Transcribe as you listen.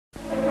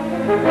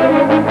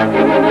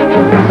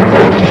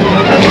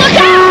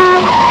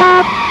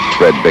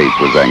Fred Bates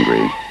was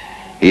angry.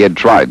 He had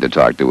tried to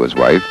talk to his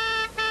wife,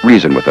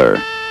 reason with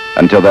her,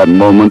 until that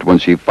moment when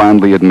she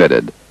finally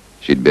admitted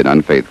she'd been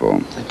unfaithful.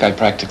 That guy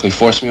practically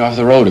forced me off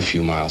the road a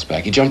few miles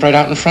back. He jumped right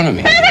out in front of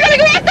me. We're gonna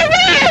go off the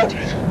road!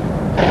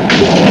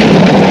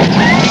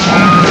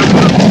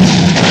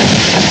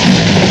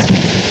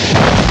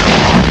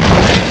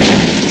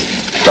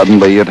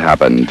 Suddenly it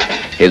happened.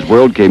 His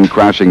world came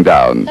crashing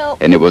down,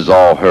 and it was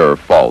all her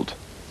fault.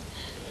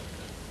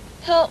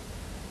 Help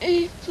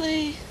me,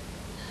 please.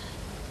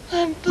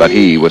 But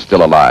he was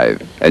still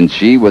alive, and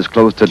she was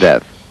close to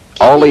death.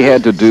 All he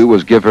had to do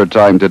was give her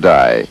time to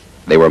die.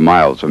 They were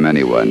miles from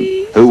anyone.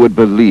 Who would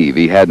believe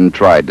he hadn't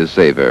tried to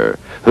save her?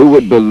 Who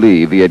would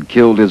believe he had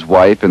killed his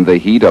wife in the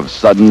heat of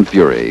sudden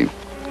fury?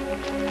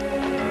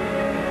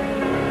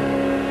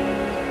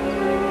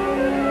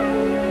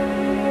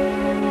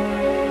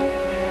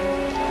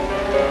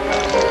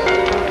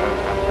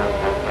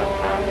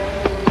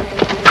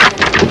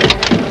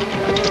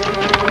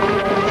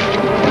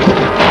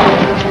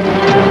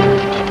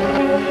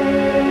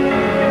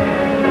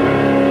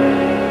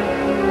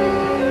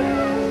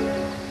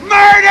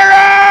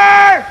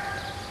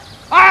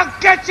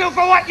 Get you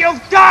for what you've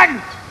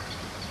done!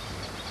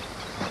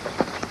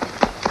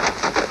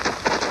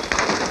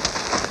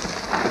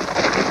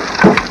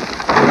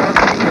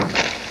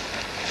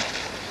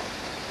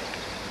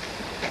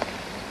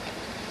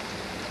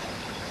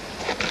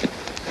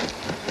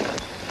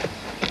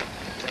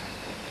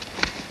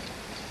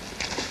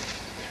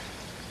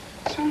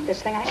 What's wrong with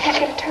this thing? I can't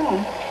get a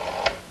tone.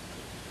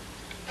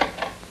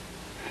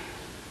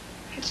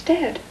 It's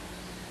dead.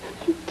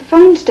 The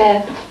phone's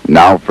dead.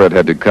 Now Fred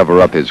had to cover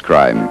up his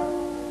crime.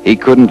 He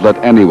couldn't let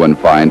anyone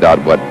find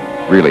out what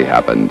really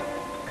happened.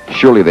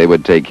 Surely they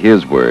would take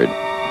his word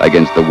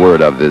against the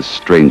word of this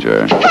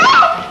stranger.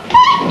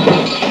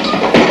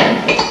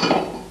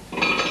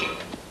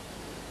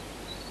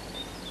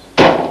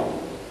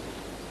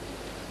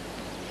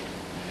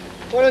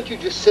 Why don't you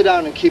just sit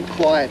down and keep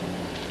quiet?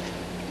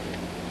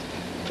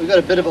 We've got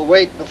a bit of a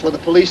wait before the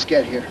police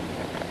get here.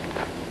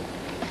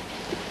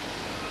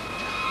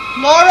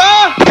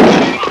 Laura!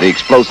 The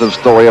explosive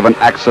story of an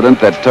accident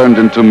that turned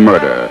into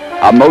murder.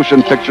 A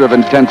motion picture of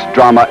intense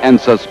drama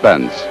and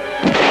suspense.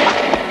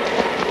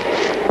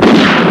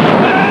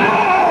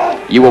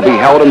 You will be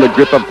held in the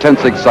grip of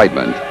tense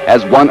excitement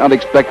as one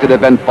unexpected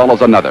event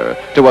follows another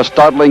to a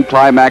startling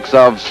climax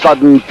of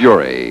sudden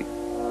fury.